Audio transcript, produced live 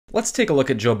Let's take a look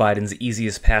at Joe Biden's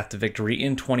easiest path to victory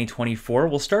in 2024.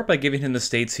 We'll start by giving him the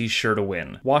states he's sure to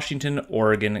win: Washington,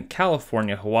 Oregon,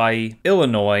 California, Hawaii,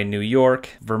 Illinois, New York,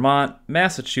 Vermont,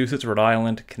 Massachusetts, Rhode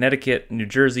Island, Connecticut, New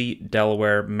Jersey,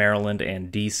 Delaware, Maryland, and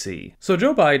DC. So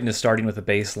Joe Biden is starting with a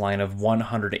baseline of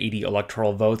 180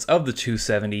 electoral votes of the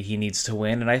 270 he needs to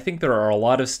win, and I think there are a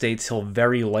lot of states he'll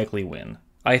very likely win.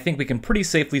 I think we can pretty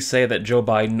safely say that Joe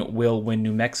Biden will win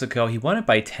New Mexico. He won it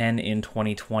by 10 in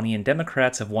 2020, and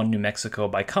Democrats have won New Mexico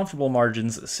by comfortable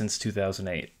margins since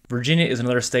 2008. Virginia is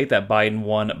another state that Biden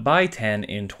won by 10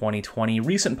 in 2020.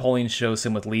 Recent polling shows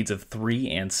him with leads of 3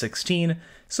 and 16,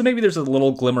 so maybe there's a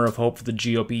little glimmer of hope for the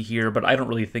GOP here, but I don't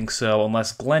really think so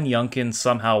unless Glenn Youngkin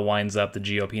somehow winds up the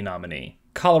GOP nominee.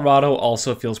 Colorado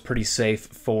also feels pretty safe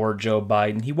for Joe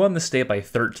Biden. He won the state by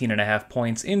 13.5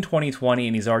 points in 2020,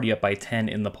 and he's already up by 10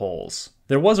 in the polls.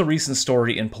 There was a recent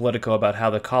story in Politico about how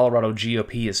the Colorado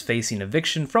GOP is facing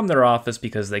eviction from their office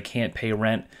because they can't pay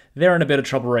rent. They're in a bit of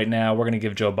trouble right now. We're going to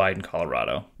give Joe Biden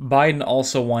Colorado. Biden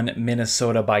also won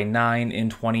Minnesota by 9 in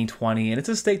 2020, and it's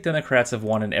a state Democrats have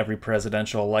won in every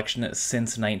presidential election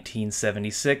since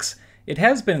 1976. It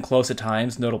has been close at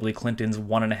times, notably Clinton's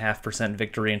 1.5%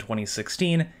 victory in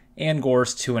 2016 and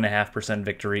Gore's 2.5%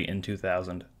 victory in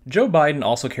 2000. Joe Biden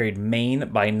also carried Maine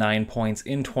by 9 points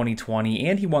in 2020,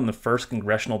 and he won the 1st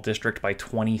congressional district by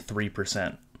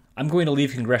 23%. I'm going to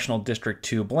leave Congressional District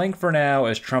 2 blank for now,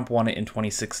 as Trump won it in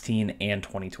 2016 and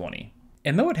 2020.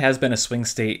 And though it has been a swing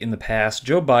state in the past,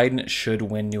 Joe Biden should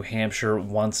win New Hampshire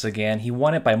once again. He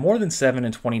won it by more than 7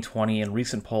 in 2020, and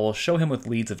recent polls show him with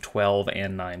leads of 12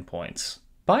 and 9 points.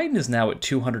 Biden is now at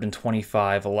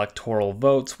 225 electoral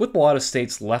votes, with a lot of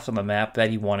states left on the map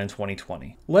that he won in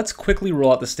 2020. Let's quickly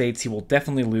roll out the states he will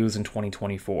definitely lose in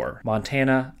 2024.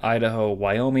 Montana, Idaho,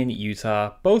 Wyoming,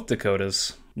 Utah, both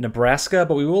Dakotas, Nebraska,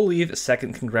 but we will leave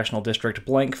 2nd Congressional District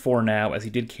blank for now, as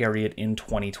he did carry it in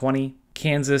 2020.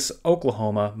 Kansas,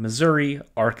 Oklahoma, Missouri,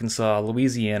 Arkansas,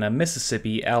 Louisiana,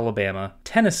 Mississippi, Alabama,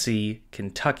 Tennessee,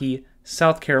 Kentucky,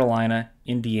 South Carolina,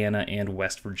 Indiana, and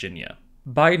West Virginia.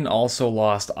 Biden also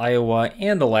lost Iowa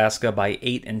and Alaska by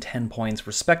 8 and 10 points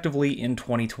respectively in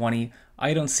 2020.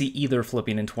 I don't see either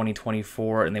flipping in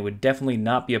 2024, and they would definitely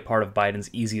not be a part of Biden's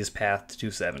easiest path to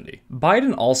 270.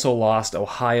 Biden also lost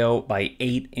Ohio by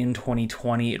 8 in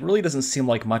 2020. It really doesn't seem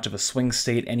like much of a swing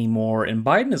state anymore, and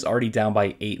Biden is already down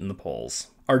by 8 in the polls.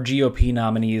 Our GOP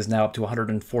nominee is now up to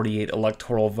 148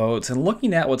 electoral votes, and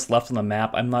looking at what's left on the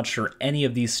map, I'm not sure any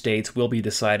of these states will be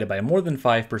decided by more than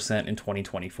 5% in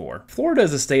 2024. Florida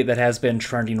is a state that has been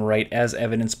trending right, as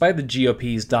evidenced by the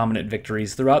GOP's dominant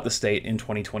victories throughout the state in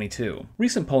 2022.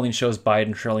 Recent polling shows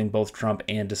Biden trailing both Trump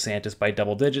and DeSantis by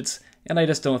double digits, and I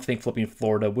just don't think flipping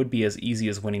Florida would be as easy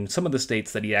as winning some of the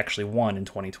states that he actually won in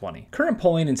 2020. Current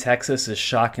polling in Texas is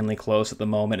shockingly close at the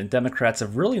moment, and Democrats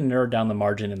have really narrowed down the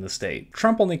margin in the state.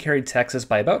 Trump only carried Texas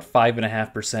by about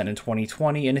 5.5% in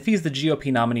 2020, and if he's the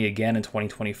GOP nominee again in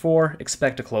 2024,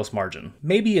 expect a close margin.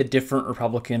 Maybe a different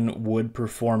Republican would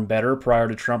perform better. Prior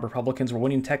to Trump, Republicans were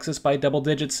winning Texas by double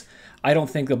digits. I don't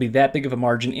think there'll be that big of a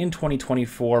margin in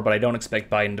 2024, but I don't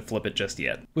expect Biden to flip it just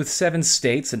yet. With 7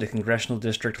 states and a congressional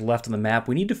district left on the map,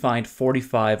 we need to find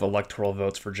 45 electoral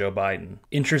votes for Joe Biden.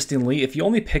 Interestingly, if he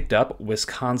only picked up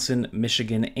Wisconsin,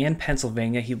 Michigan, and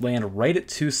Pennsylvania, he'd land right at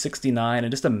 269,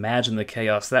 and just imagine the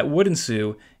chaos that would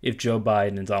ensue if Joe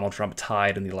Biden and Donald Trump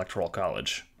tied in the Electoral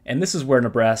College. And this is where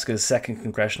Nebraska's 2nd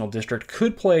congressional district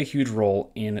could play a huge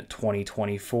role in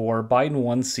 2024. Biden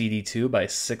won CD-2 by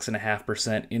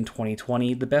 6.5% in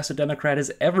 2020, the best a Democrat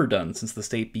has ever done since the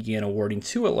state began awarding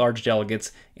 2 at-large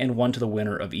delegates and 1 to the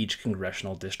winner of each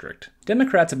congressional district.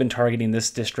 Democrats have been targeting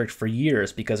this district for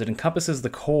years because it encompasses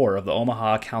the core of the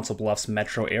Omaha-Council Bluffs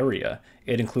metro area.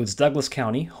 It includes Douglas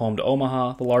County, home to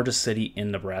Omaha, the largest city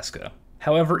in Nebraska.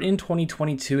 However, in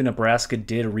 2022, Nebraska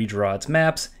did redraw its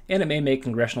maps, and it may make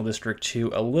Congressional District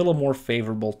 2 a little more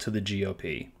favorable to the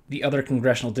GOP. The other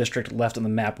congressional district left on the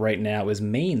map right now is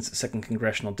Maine's 2nd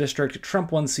congressional district.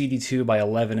 Trump won CD2 by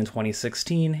 11 in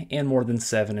 2016 and more than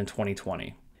 7 in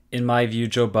 2020. In my view,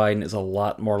 Joe Biden is a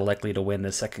lot more likely to win the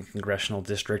 2nd congressional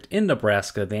district in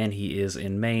Nebraska than he is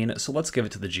in Maine, so let's give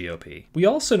it to the GOP. We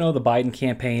also know the Biden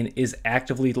campaign is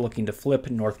actively looking to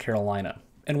flip North Carolina.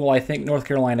 And while I think North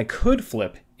Carolina could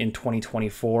flip in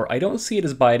 2024, I don't see it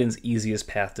as Biden's easiest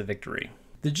path to victory.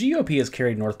 The GOP has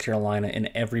carried North Carolina in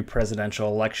every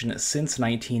presidential election since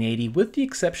 1980, with the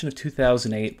exception of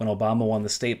 2008 when Obama won the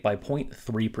state by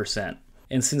 0.3%.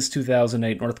 And since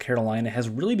 2008, North Carolina has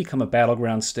really become a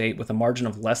battleground state with a margin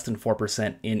of less than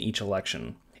 4% in each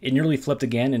election. It nearly flipped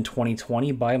again in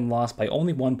 2020. Biden lost by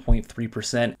only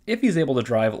 1.3%. If he's able to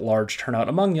drive large turnout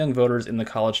among young voters in the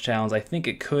college towns, I think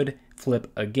it could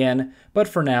flip again, but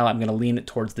for now I'm going to lean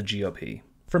towards the GOP.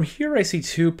 From here, I see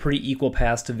two pretty equal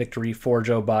paths to victory for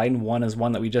Joe Biden. One is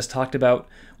one that we just talked about,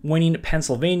 winning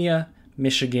Pennsylvania,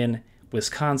 Michigan,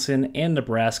 Wisconsin, and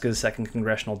Nebraska's 2nd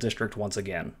Congressional District once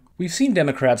again. We've seen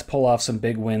Democrats pull off some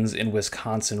big wins in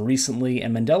Wisconsin recently,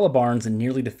 and Mandela Barnes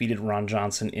nearly defeated Ron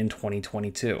Johnson in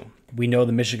 2022. We know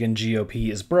the Michigan GOP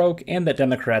is broke, and that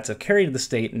Democrats have carried the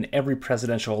state in every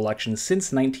presidential election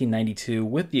since 1992,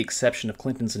 with the exception of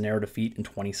Clinton's narrow defeat in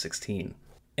 2016.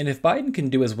 And if Biden can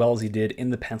do as well as he did in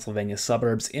the Pennsylvania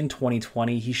suburbs in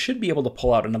 2020, he should be able to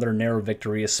pull out another narrow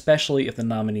victory, especially if the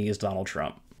nominee is Donald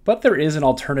Trump. But there is an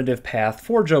alternative path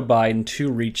for Joe Biden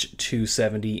to reach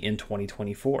 270 in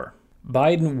 2024.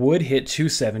 Biden would hit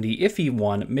 270 if he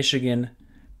won Michigan,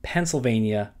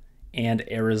 Pennsylvania, and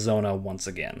Arizona once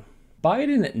again.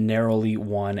 Biden narrowly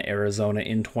won Arizona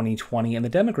in 2020, and the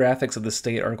demographics of the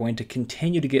state are going to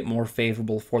continue to get more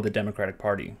favorable for the Democratic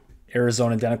Party.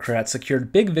 Arizona Democrats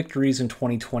secured big victories in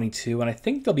 2022, and I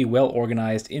think they'll be well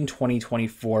organized in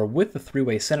 2024 with the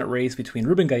three-way Senate race between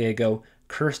Ruben Gallego,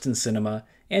 Kyrsten Sinema,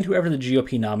 and whoever the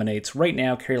GOP nominates. Right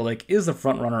now, Kari Lake is the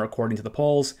frontrunner according to the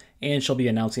polls, and she'll be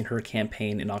announcing her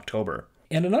campaign in October.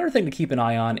 And another thing to keep an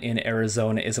eye on in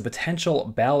Arizona is a potential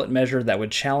ballot measure that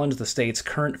would challenge the state's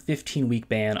current 15-week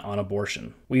ban on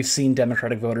abortion. We've seen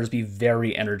Democratic voters be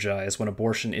very energized when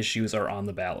abortion issues are on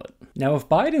the ballot. Now, if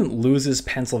Biden loses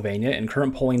Pennsylvania and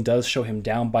current polling does show him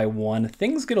down by 1,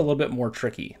 things get a little bit more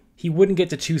tricky. He wouldn't get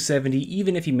to 270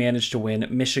 even if he managed to win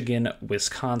Michigan,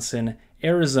 Wisconsin,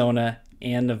 Arizona,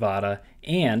 and Nevada,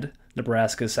 and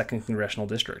Nebraska's 2nd Congressional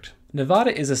District.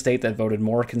 Nevada is a state that voted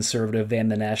more conservative than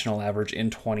the national average in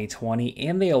 2020,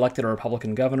 and they elected a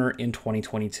Republican governor in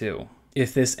 2022.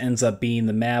 If this ends up being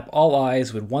the map, all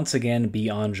eyes would once again be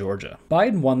on Georgia.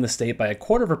 Biden won the state by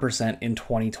 0.25% in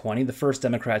 2020, the first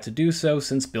Democrat to do so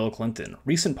since Bill Clinton.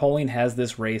 Recent polling has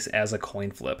this race as a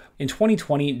coin flip. In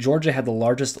 2020, Georgia had the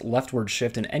largest leftward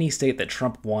shift in any state that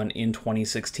Trump won in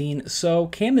 2016, so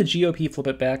can the GOP flip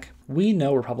it back? We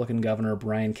know Republican Governor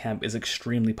Brian Kemp is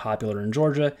extremely popular in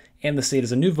Georgia, and the state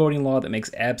has a new voting law that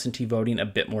makes absentee voting a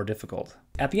bit more difficult.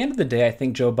 At the end of the day, I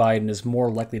think Joe Biden is more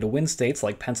likely to win states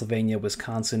like Pennsylvania,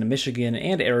 Wisconsin, Michigan,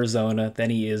 and Arizona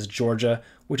than he is Georgia,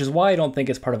 which is why I don't think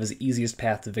it's part of his easiest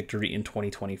path to victory in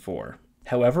 2024.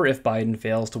 However, if Biden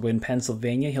fails to win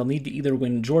Pennsylvania, he'll need to either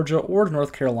win Georgia or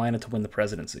North Carolina to win the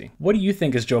presidency. What do you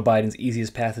think is Joe Biden's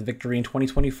easiest path to victory in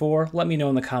 2024? Let me know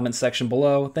in the comments section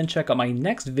below, then check out my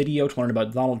next video to learn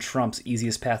about Donald Trump's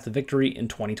easiest path to victory in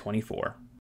 2024.